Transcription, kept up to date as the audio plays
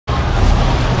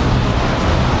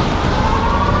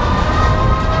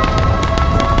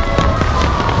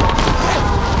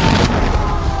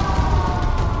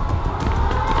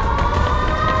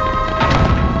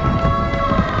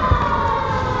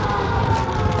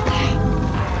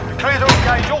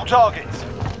Engage all targets.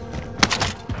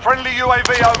 Friendly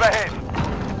UAV overhead.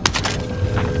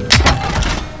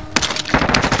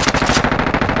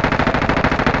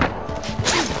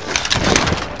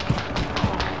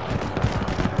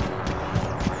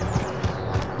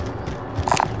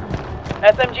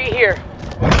 SMG here.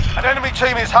 An enemy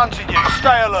team is hunting you.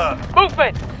 Stay alert.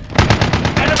 Movement!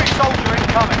 Enemy soldier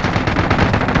incoming.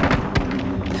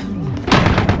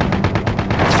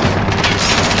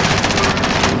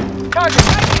 Target!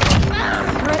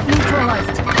 Threat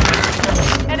neutralized.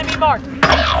 Enemy marked.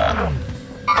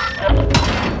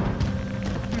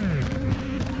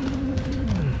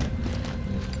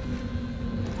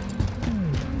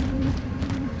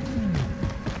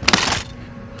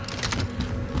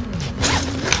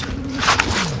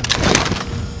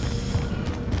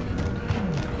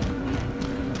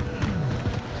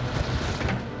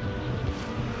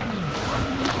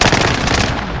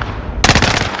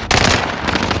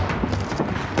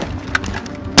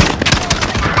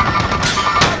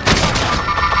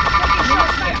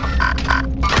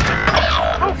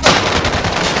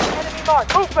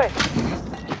 Movement!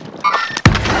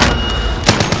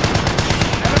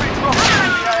 Enemy dropping in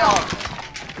the AR.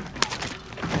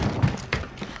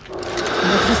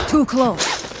 This is too close.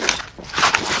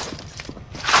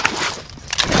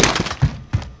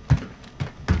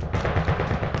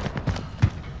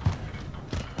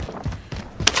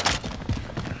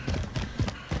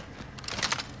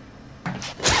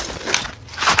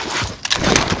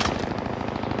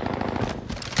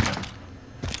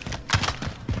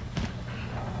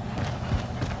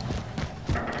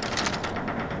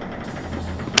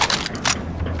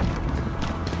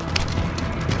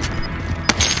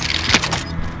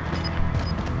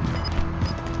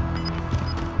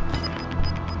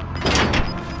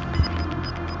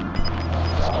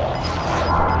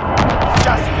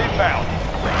 Gas is inbound.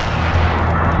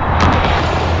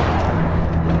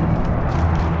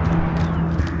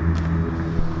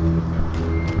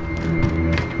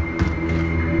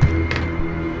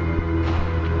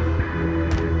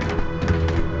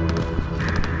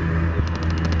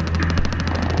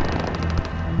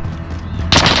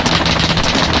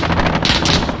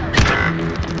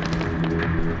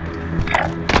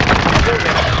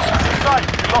 Safe,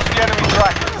 we lost the enemy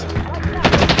trackers.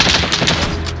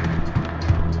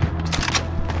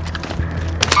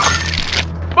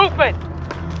 Movement!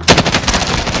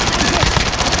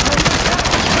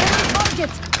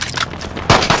 Target!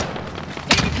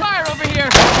 Taking fire over here!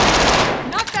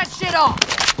 Knock that shit off!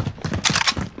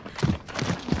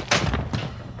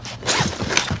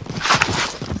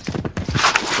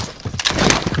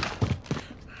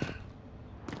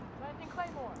 Planting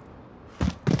Claymore.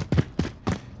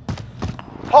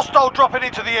 Hostile dropping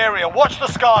into the area. Watch the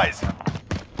skies.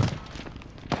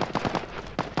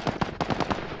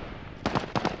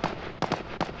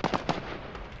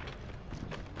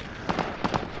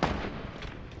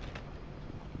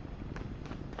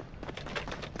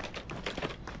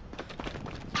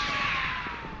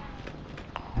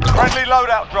 Friendly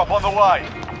loadout drop on the way.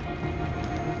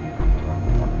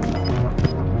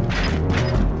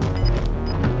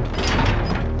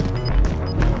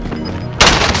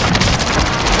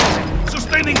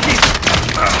 Sustaining heat.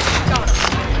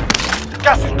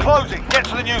 Gas is closing. Get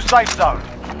to the new safe zone.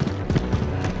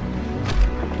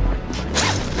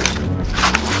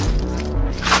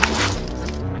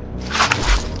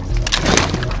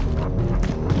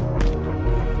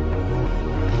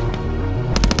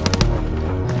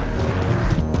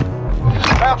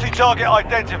 Bounty target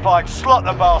identified. Slot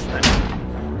the bastard.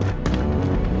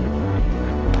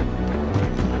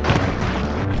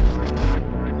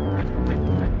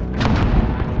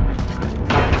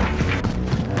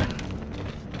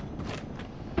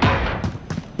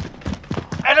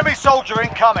 Enemy soldier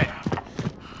incoming.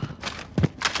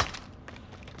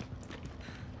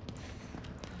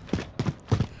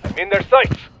 I'm in their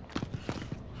sights.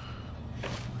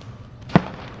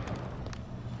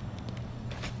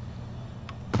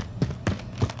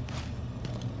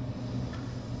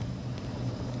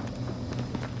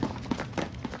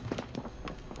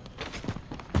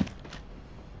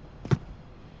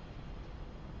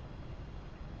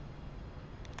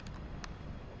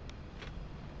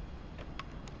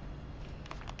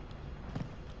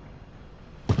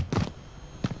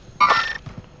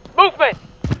 Movement!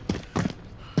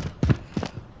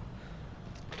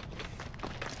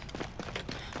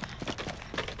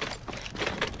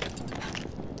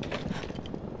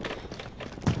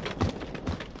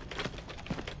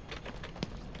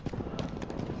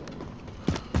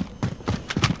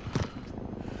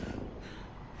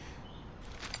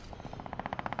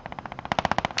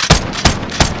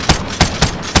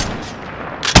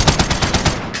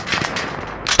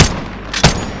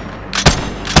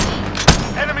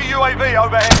 UAV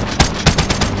overhead.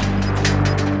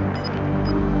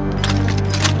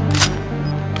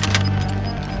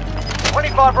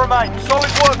 "25 remain.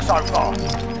 Solid work so far."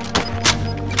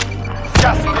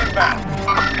 Gas is inbound.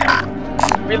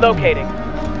 Relocating.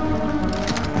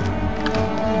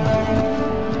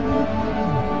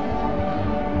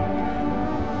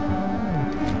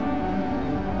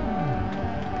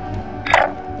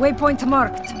 Waypoint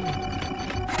marked.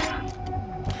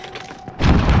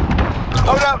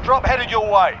 Loadout drop headed your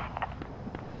way.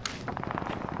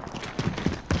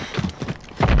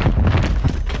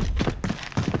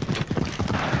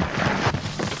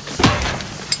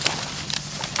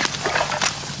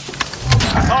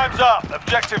 Time's up.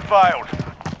 Objective failed.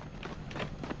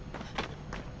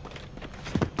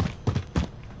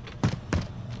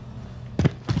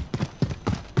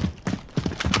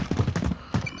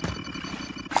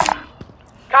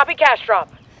 Copy cash drop.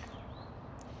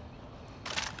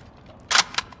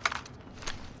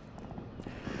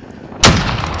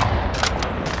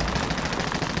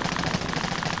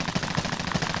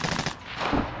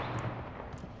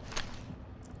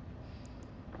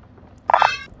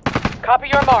 Copy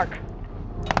your mark.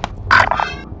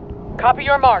 Copy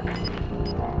your mark.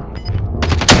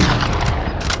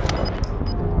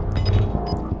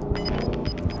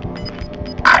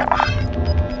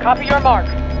 Copy your mark.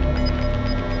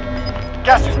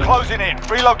 Gas is closing in.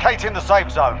 Relocating the safe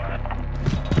zone.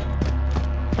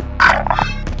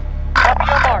 Copy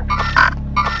your mark.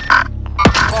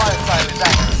 Fire sale is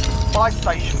active. Buy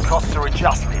station costs are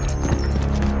adjusted.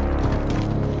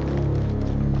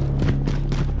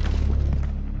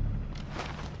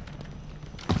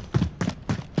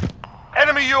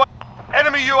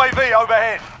 Enemy UAV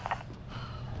overhead.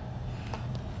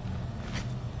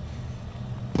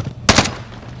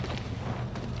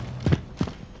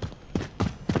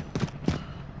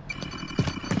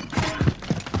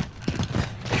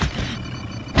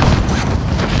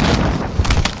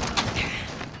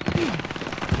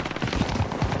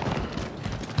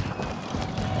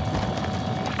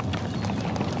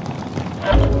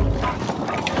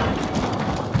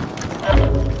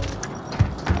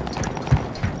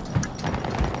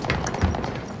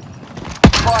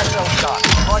 Fire sale done.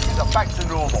 Prices are back to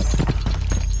normal.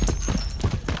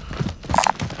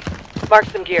 Mark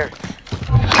some gear.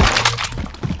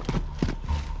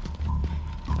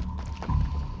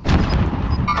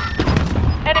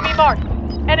 Enemy marked.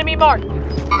 Enemy marked.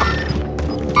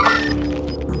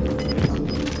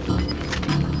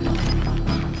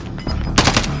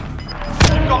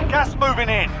 You've got gas moving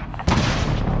in.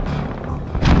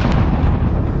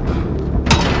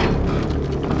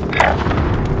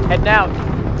 Heading out.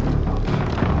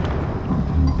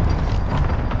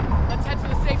 Let's head for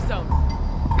the safe zone.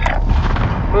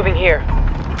 Moving here.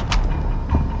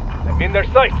 I'm in their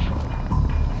sights.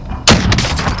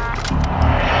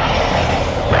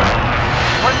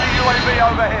 Friendly UAV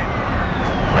overhead.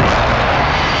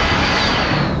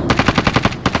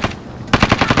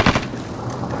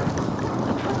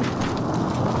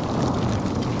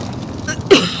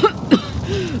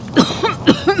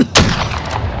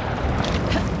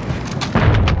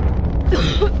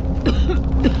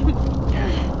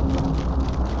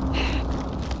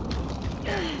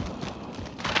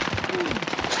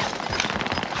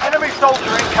 Enemy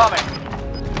soldier incoming.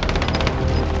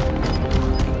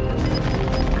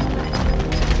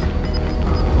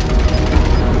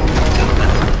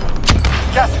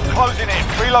 Gas is closing in.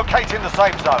 Relocating the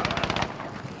safe zone.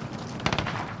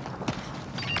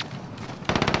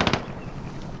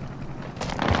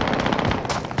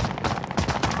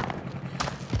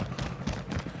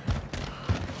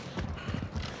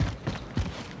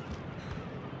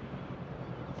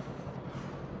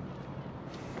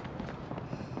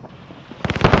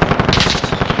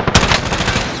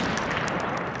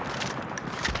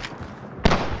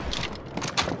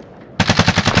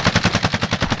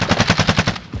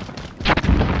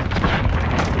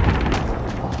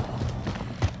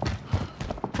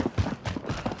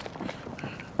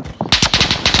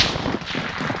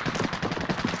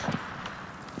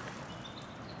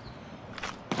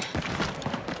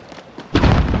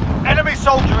 Enemy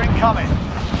soldier incoming.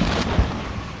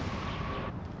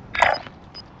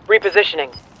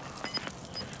 Repositioning.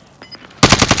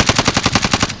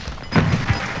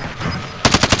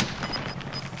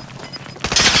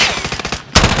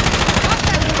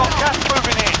 Got gas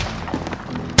moving in.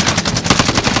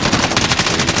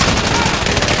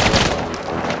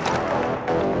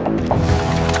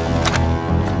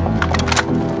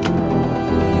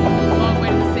 Long way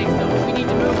to the safe zone. We need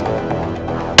to move.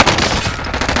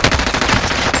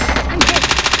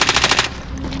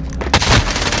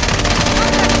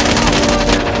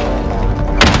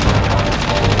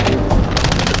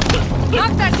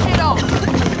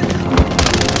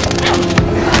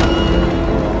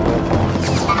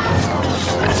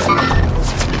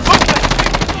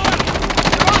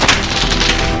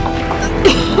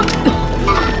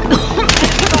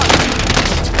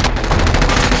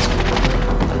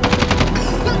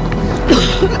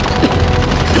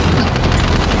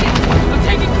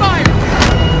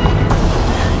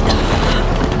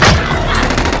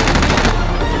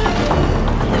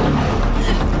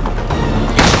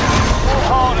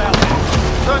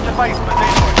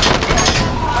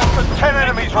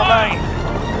 remain.